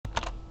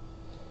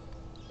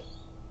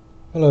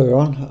Hello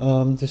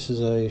everyone, this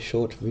is a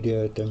short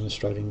video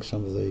demonstrating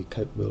some of the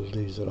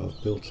capabilities that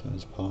I've built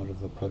as part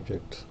of a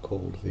project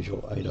called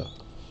Visual Ada,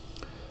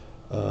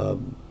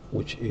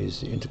 which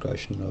is the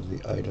integration of the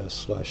Ada /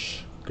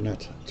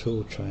 GNAT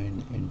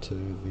toolchain into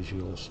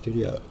Visual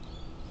Studio.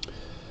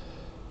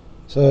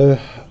 So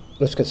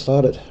let's get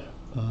started.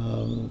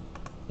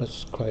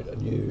 Let's create a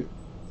new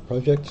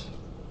project.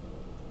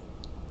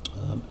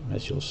 And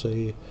as you'll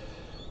see,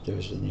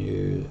 there's a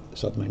new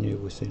submenu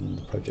within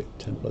the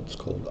project templates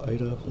called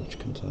Ada, which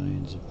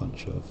contains a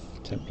bunch of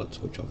templates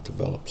which I've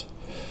developed.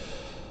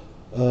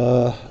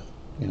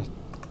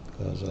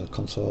 There's a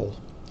console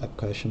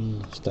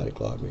application,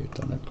 static library,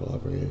 dynamic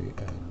library,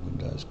 and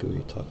Windows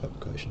GUI type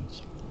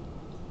applications.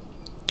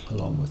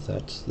 Along with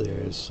that,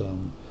 there's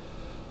some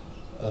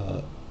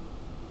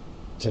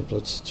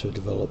templates to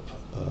develop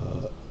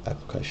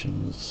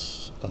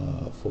applications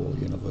for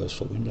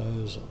universal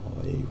Windows,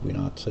 i.e.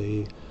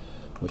 WinRT,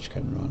 which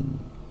can run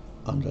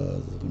under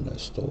the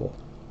Windows Store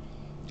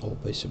or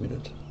be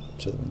submitted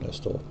to the Windows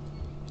Store.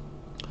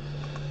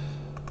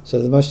 So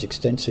the most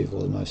extensive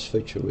or the most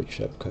feature-rich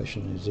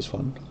application is this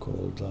one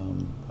called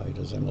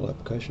Ada XAML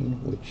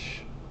application,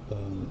 which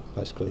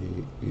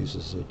basically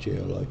uses a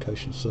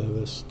geolocation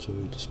service to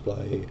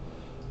display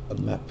a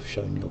map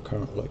showing your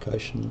current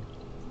location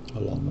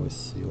along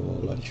with your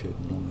latitude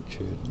and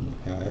longitude and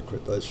how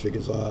accurate those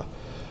figures are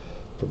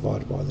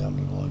provided by the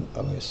underlying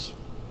OS.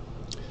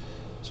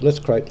 So let's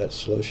create that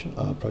solution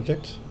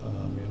project.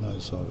 You'll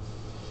notice I've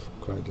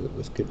created it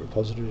with Git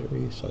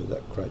repository, so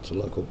that creates a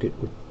local Git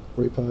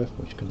repo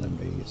which can then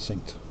be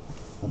synced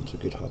onto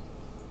GitHub.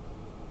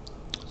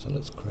 So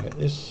let's create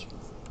this.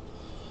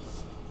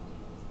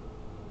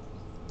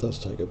 It does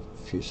take a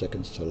few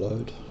seconds to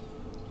load.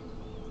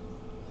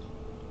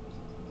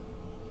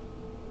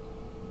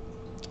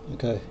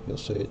 Okay, you'll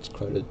see it's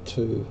created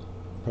two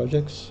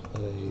projects,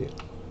 a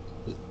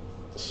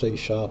C#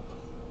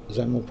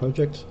 XAML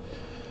project.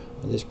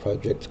 This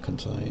project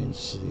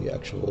contains the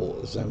actual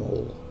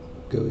XAML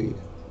GUI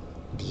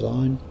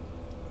design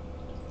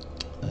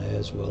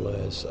as well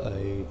as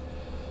a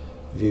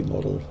view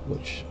model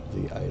which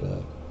the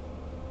Ada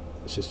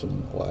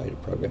system or Ada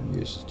program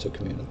uses to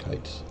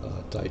communicate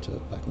data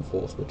back and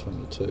forth between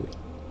the two.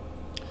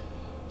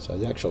 So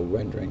the actual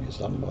rendering is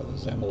done by the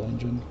XAML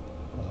engine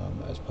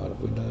as part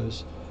of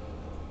Windows,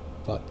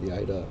 but the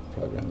Ada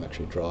program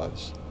actually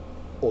drives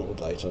all the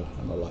data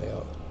and the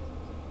layout.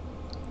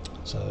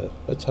 So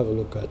let's have a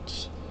look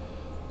at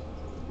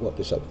what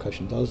this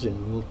application does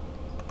in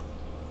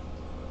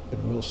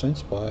real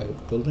sense by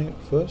building it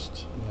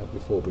first.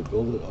 Before we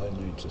build it, I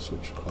need to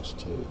switch across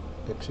to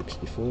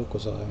x64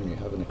 because I only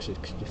have an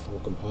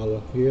x64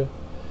 compiler here,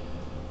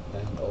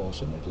 and I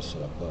also need to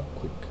set up a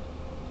quick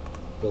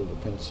build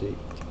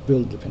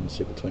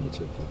dependency between the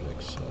two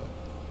projects. So,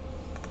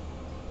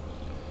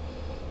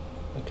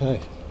 okay,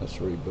 let's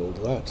rebuild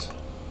that.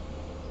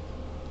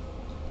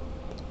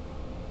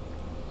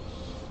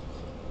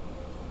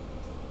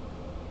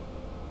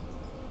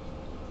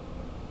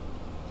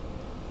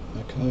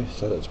 Okay,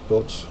 so that's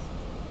built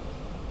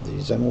the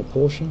XAML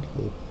portion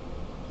of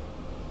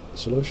the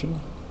solution,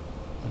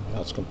 and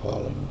now it's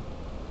compiling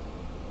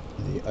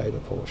the Ada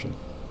portion.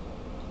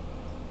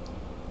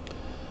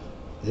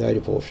 The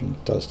Ada portion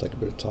does take a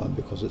bit of time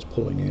because it's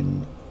pulling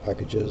in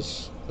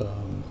packages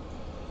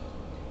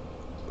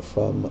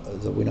from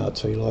the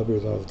WinRT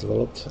library that I've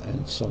developed,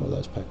 and some of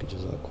those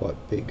packages are quite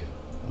big.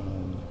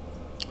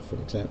 For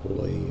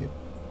example, the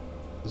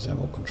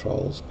XAML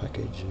controls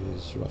package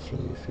is roughly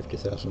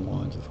 50,000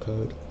 lines of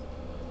code.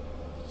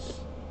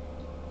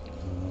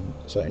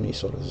 So any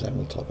sort of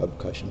XAML type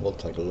application will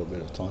take a little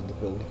bit of time to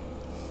build.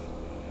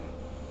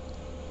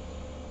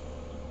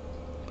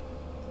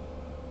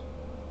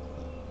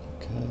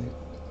 Okay,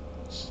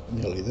 it's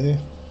nearly there.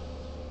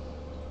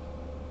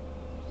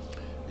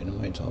 In the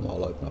meantime,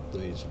 I'll open up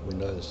these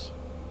Windows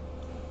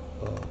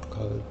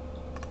code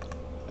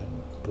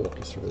and walk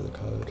you through the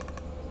code.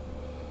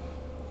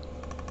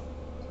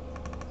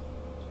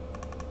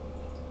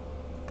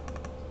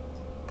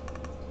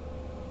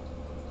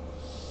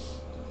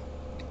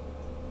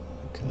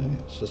 Okay,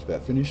 it's just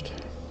about finished.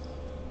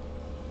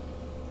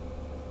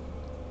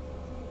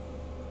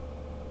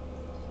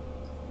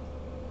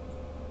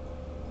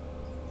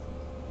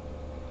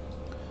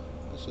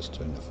 Let's just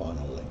turn the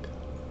final link.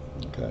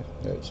 Okay,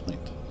 yeah, it's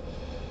linked.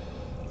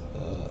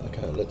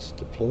 Okay, let's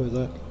deploy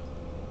that.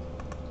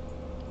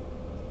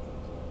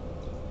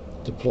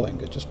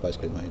 Deploying it just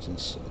basically means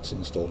it's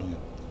installing it.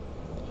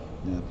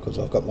 Now, because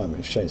I've got my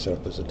machine set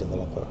up as a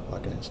developer, I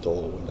can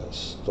install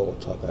Windows Store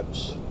type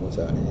apps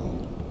without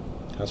any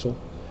hassle,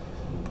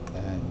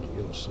 and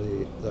you'll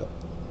see that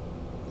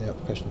the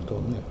application's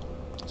gone there.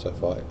 So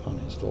if I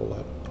uninstall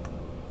that,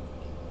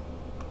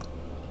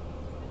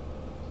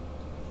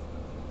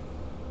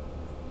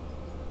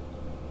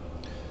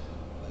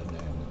 and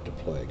then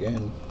deploy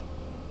again,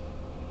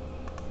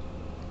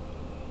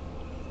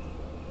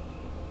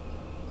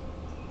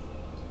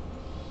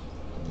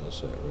 and you'll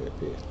see it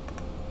reappear.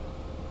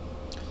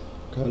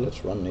 Okay,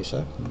 let's run this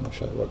app and I'll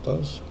show you what it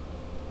does.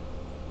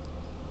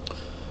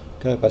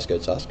 Okay, basically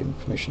it's asking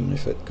permission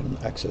if it can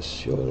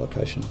access your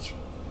locations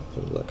for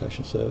the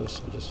location service.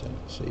 I just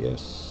say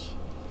yes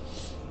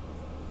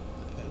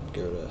and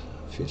give it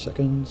a few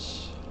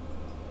seconds,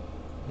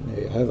 and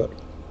there you have it.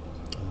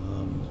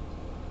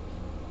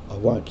 I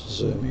won't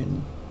zoom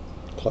in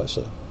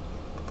closer.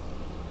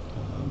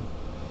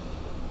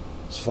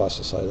 Suffice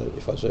to say that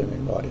if I zoom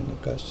in right in,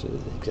 it goes to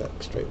the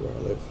exact street where I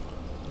live.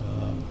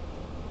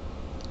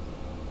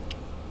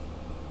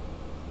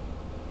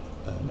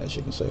 And as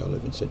you can see, I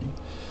live in Sydney.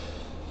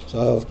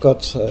 So I've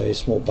got a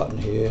small button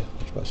here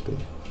which basically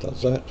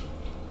does that.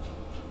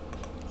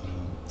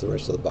 The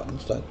rest of the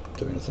buttons don't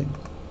do anything,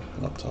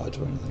 they're not tied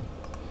to anything.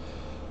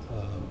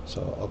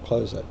 So I'll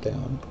close that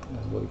down,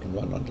 and we can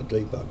run under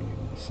debug and you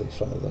can see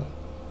some of the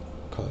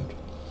code.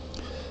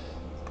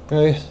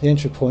 Okay, the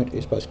entry point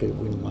is basically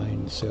win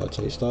main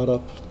CRT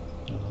startup,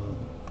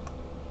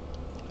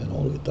 and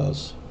all it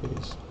does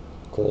is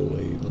call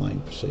the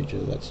main procedure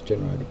that's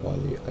generated by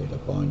the ADA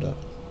binder.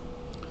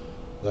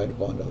 The ADA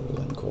binder will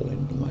then call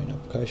in the main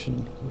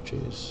application, which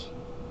is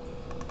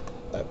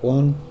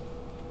app1,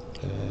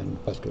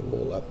 and basically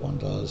all app1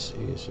 does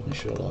is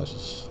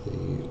initializes the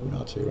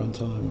WinRT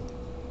runtime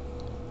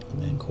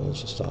and then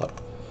calls the start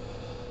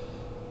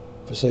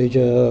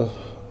procedure,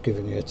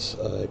 giving it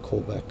a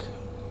callback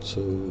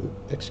to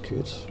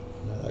execute.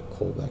 Now that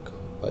callback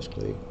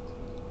basically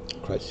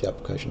creates the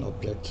application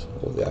object,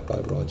 or the app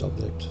overrides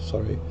object,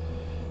 sorry,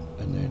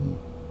 and then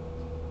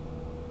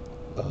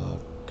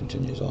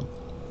continues on.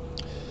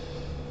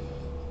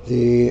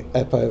 The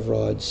app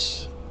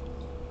overrides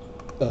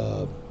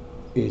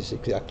is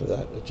exactly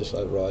that, it just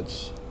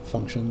overrides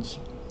functions,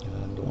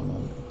 and the one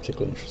I'm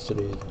particularly interested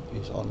in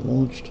is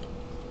onLaunched.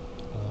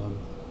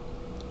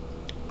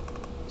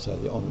 So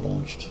the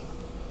onLaunched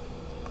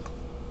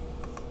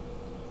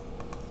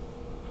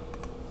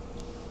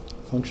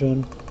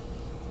function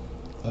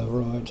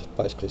override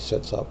basically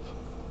sets up,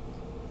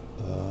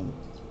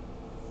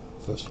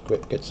 first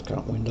gets the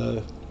current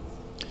window,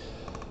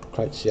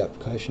 creates the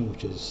application,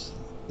 which is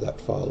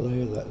that file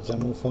there, that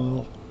XAML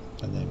file,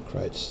 and then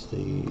creates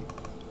the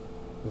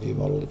view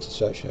model that's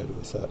associated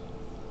with that.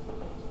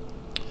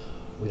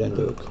 We then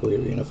do a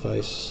query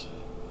interface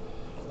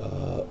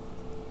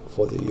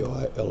for the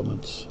UI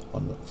elements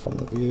from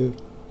the view,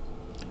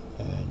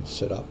 and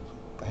set up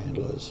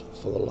handlers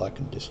for the like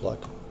and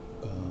dislike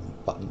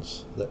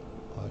buttons that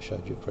I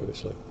showed you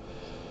previously.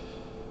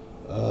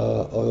 I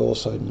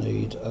also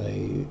need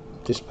a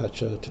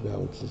dispatcher to be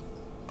able to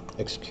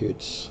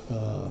execute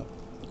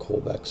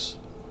callbacks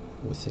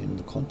within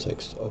the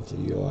context of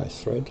the UI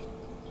thread.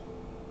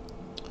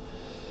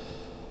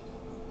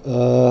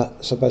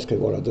 So basically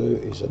what I do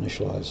is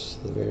initialize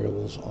the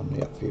variables on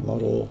the app view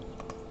model,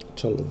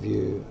 tell the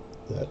view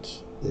that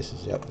this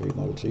is the app view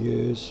model to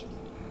use,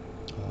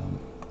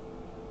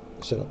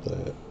 set up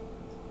the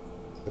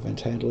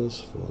event handlers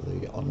for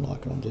the on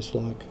like and on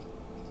dislike,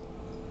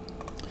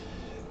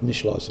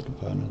 initialize the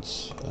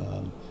components,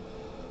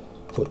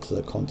 put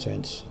the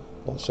content,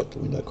 or set the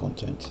window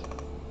content,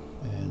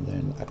 and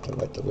then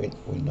activate the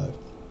window.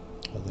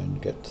 I then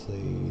get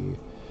the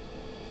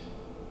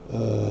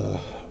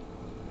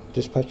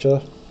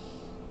dispatcher,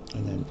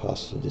 and then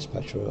pass the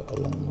dispatcher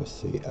along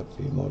with the app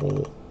view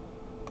model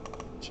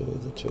to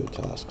the two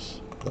tasks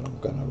that I'm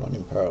going to run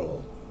in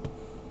parallel.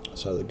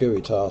 So the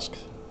GUI task,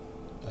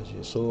 as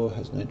you saw,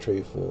 has an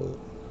entry for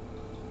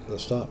the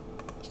start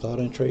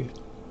entry,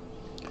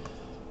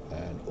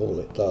 and all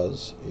it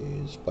does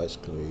is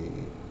basically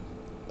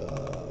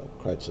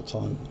creates a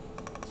time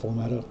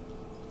formatter.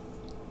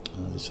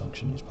 This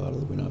function is part of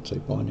the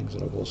WinRT bindings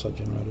that I've also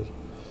generated.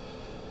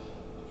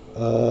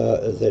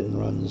 It then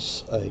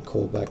runs a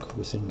callback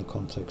within the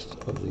context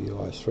of the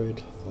UI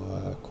thread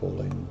via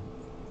calling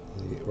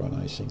the run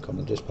async on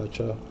the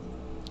dispatcher,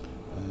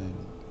 and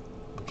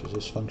which is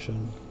this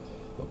function,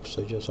 or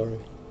procedure, sorry,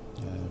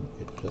 and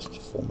it just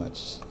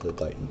formats the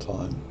date and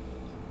time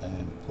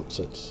and puts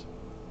it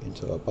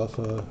into a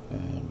buffer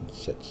and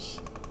sets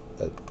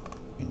it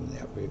in the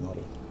app view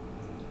model,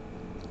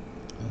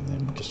 and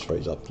then just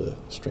frees up the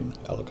string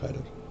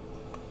allocated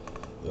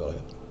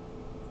earlier.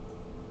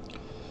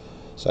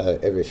 So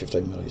every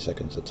 15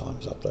 milliseconds the time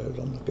is updated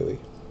on the GUI,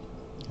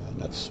 and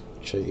that's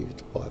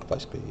achieved by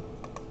basically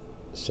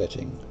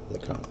setting the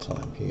current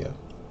time here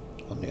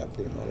on the app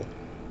view model.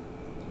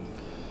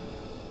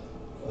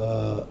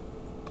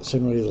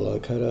 Similarly, the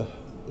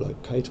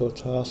locator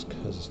task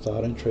has a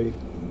start entry.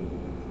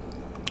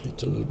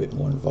 It's a little bit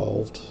more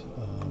involved.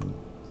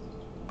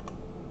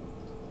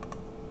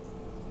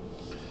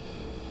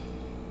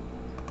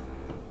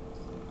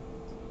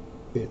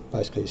 It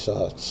basically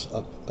starts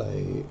up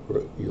a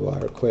UI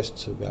request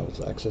to be able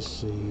to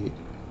access the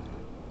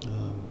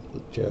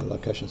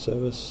geolocation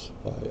service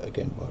by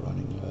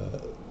running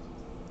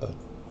a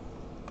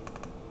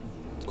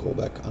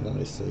callback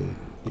underneath the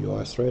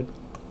UI thread.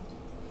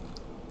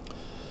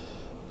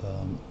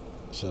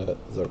 So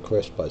the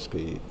request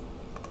basically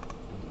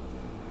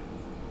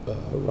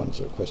runs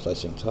the request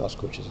async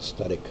task, which is a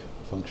static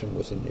function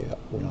within the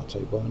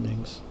WinRT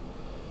bindings.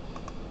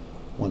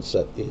 Once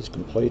that is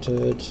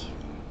completed,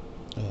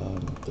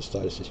 The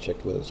status is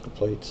checked whether it's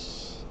complete.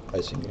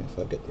 Async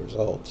info, get the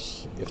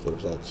results. If the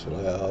results are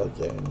allowed,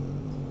 then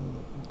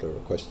the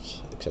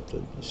request's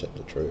accepted and set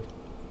to true,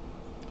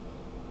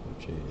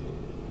 which is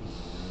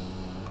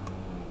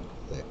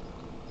there.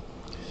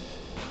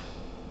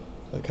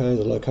 Okay,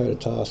 the locator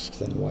task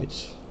then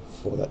waits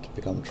for that to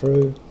become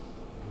true.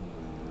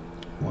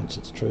 Once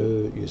it's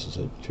true, it uses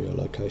a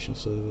geolocation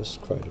service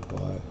created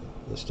by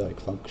the static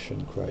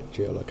function create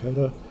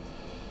geolocator.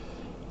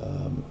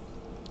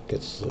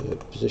 Gets the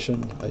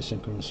position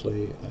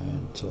asynchronously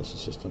and tells the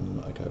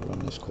system, okay, run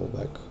this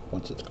callback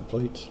once it's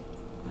complete.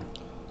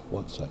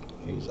 Once that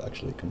is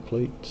actually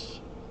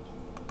complete,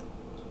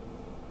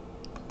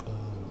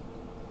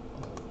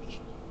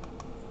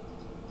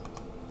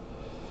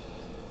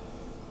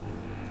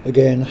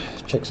 again,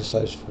 checks the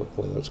status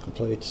whether it's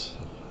complete,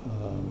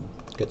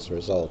 gets the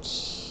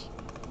results,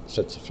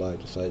 sets a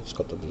flag to say it's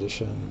got the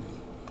position,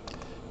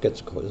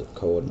 gets the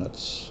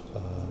coordinates,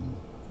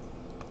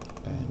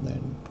 and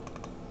then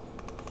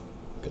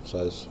gets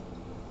those,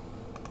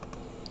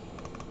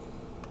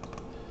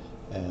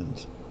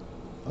 and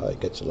it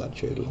gets a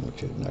latitude,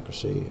 longitude and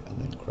accuracy,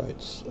 and then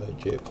creates a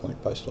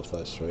geopoint based off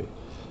those three.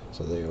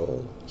 So they're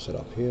all set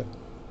up here.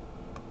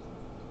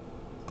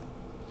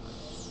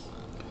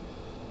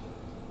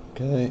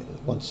 Okay,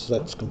 once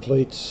that's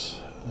complete,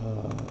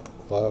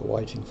 via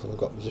waiting for the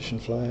got position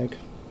flag,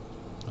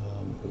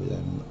 we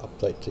then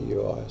update the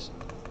UI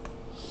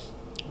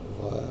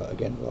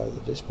via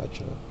the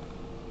dispatcher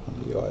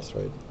on the UI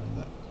thread, and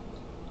that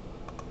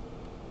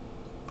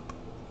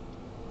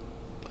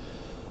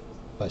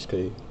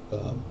basically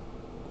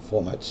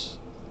formats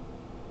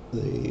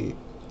the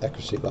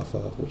accuracy buffer,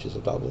 which is a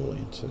double,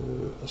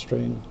 into a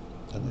string,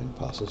 and then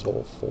passes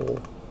all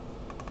 4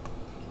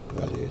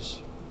 values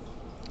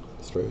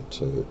through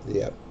to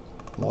the app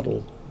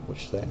model,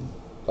 which then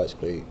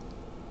basically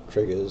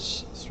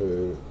triggers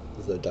through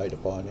the data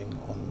binding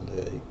on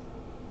the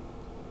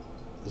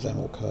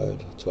XAML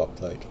code to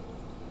update.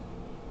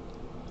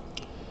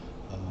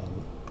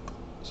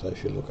 So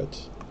if you look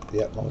at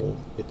the app model,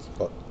 it's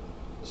got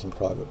some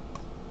private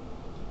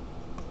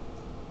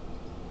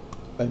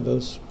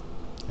members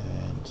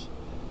and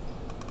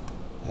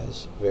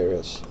has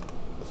various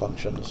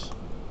functions,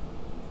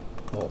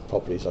 or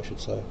properties I should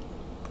say,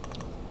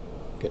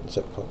 get and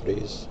set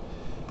properties,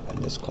 and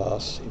this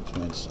class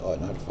implements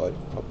iNotified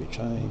property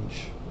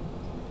change,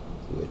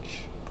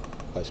 which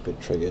basically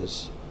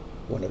triggers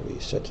whenever you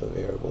set a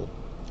variable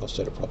or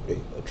set a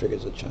property, it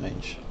triggers a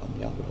change on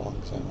the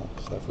underlying XAML.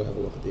 So if we have a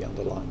look at the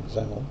underlying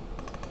XAML,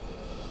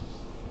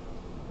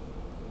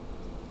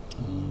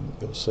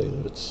 you'll see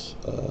that it's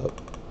a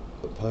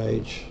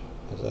page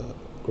has a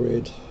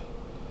grid.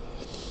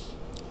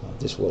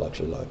 This will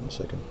actually load in a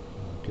second,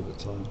 give it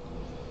time.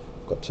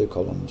 Got 2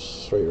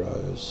 columns, 3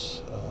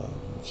 rows,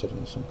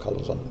 setting some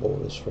colours on the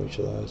borders for each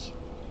of those.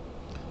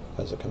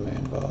 Has a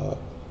command bar,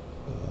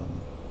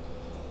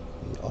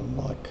 the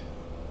unlike,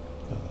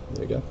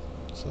 there you go.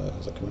 So it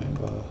has a command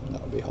bar, and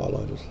that will be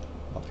highlighted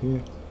up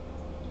here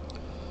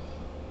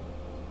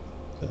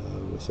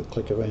with the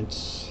click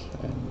events,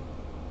 and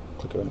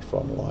click event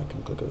for unlike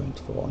and click event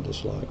for on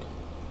dislike.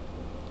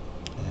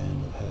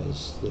 And it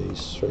has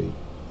these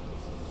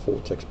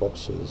 4 text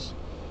boxes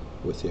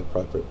with the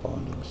appropriate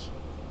bindings.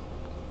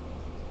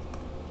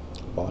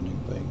 Binding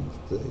being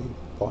the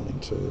binding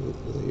to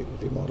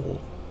the model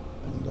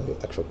and the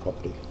actual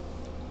property.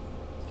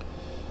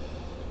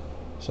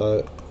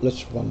 So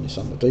let's run this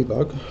under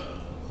debug.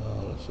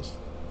 Let's just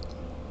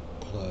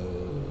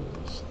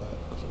close that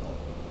because I'm not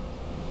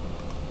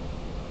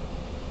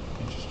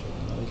interested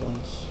in those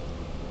ones.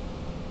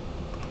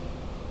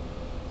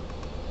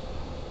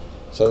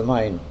 So the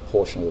main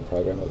portion of the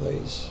program are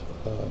these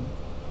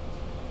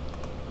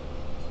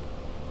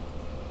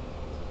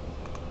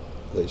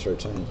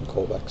routines and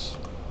callbacks.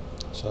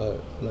 So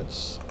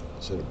let's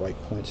set a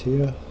breakpoint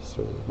here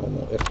through the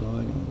normal F9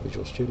 on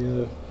Visual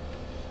Studio,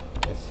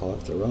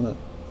 F5 to run it.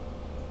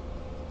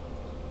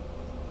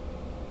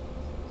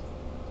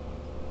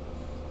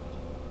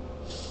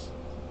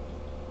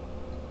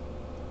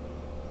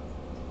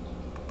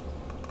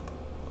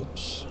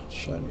 Oops, it's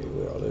showing me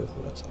where I live,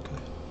 but that's okay.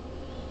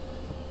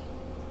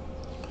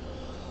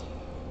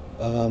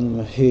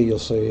 Here you'll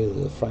see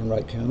the frame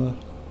rate counter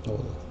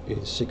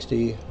is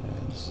 60,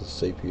 and this is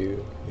the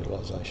CPU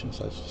utilization,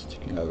 so it's just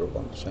ticking over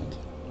 1%.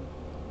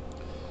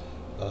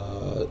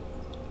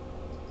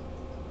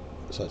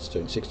 So it's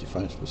doing 60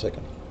 frames per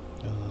second.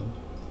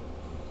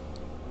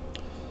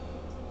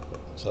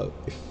 So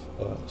if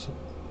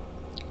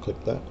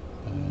click that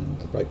and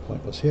the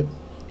breakpoint was hit,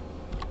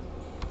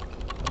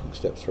 I can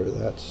step through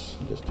that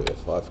and just do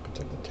F5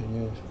 to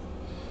continue.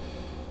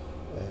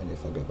 And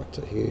if I go back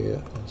to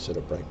here and set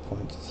a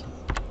breakpoint,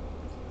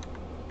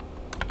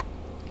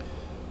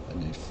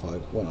 and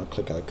when I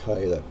click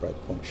OK, that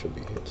breakpoint should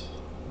be hit,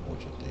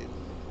 which it did.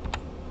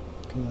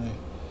 Okay,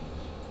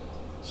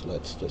 so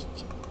let's just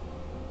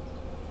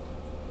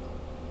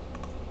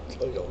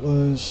delete all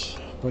those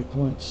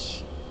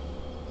breakpoints.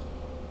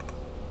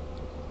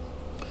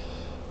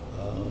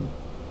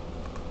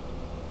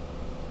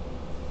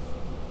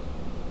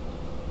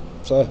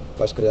 So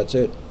basically that's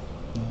it.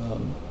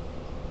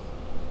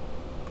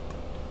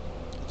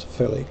 It's a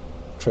fairly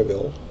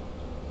trivial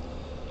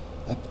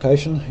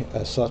application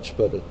as such,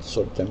 but it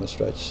sort of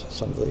demonstrates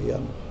some of the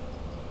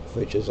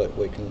features that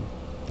we can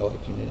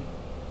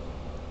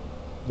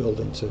build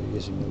into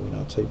using the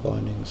WinRT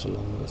bindings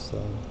along with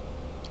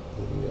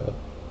the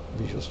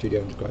Visual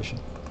Studio integration.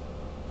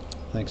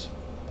 Thanks.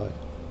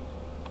 Bye.